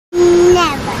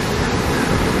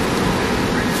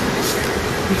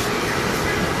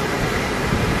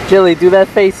Jilly, do that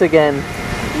face again.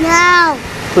 No.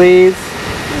 Please.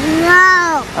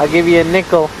 No. I'll give you a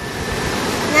nickel.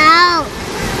 No.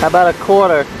 How about a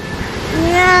quarter?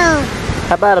 No.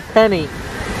 How about a penny?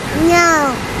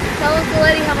 No. Tell Uncle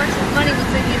Eddie how much money was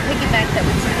in your piggy bank that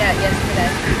we took out yesterday.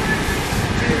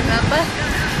 Do you remember?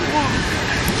 Yeah.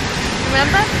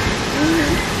 Remember?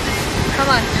 Come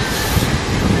on.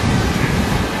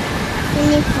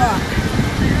 24.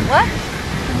 What?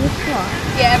 24.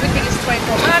 Yeah, everything is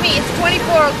 24. Mommy, it's 24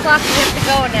 o'clock. We have to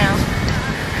go now.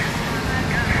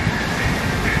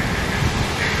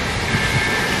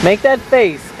 Make that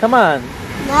face. Come on.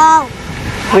 No.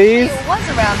 Please. Actually, it was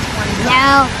around 20.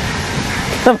 No.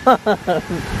 Come on.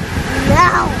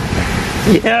 No.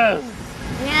 Yes.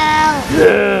 No.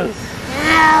 Yes.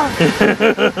 No.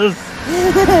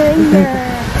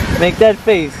 Yes. Make that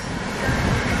face.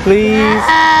 Please.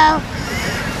 No.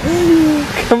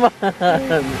 Come on.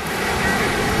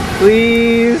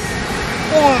 Please.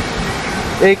 Yeah.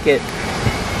 Make it.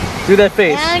 Do that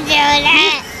face. Don't do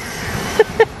that.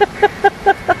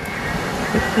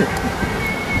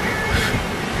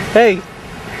 Hey.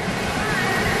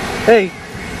 Hey.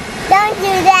 Don't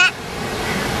do that.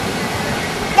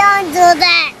 Don't do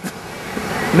that.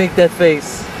 Make that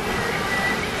face.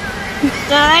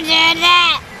 Don't do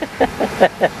that.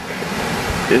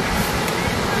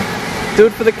 Do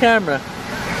it for the camera.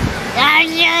 Don't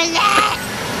do that.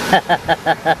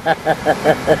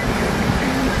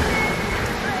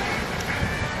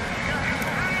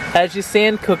 How's your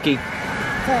sand cookie?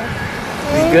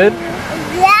 Good?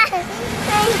 Yeah.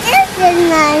 It's a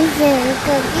nice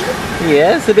cookie.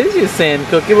 Yes, it is your sand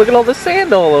cookie. Look at all the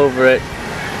sand all over it.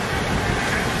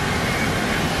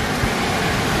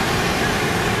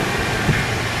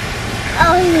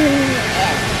 Oh,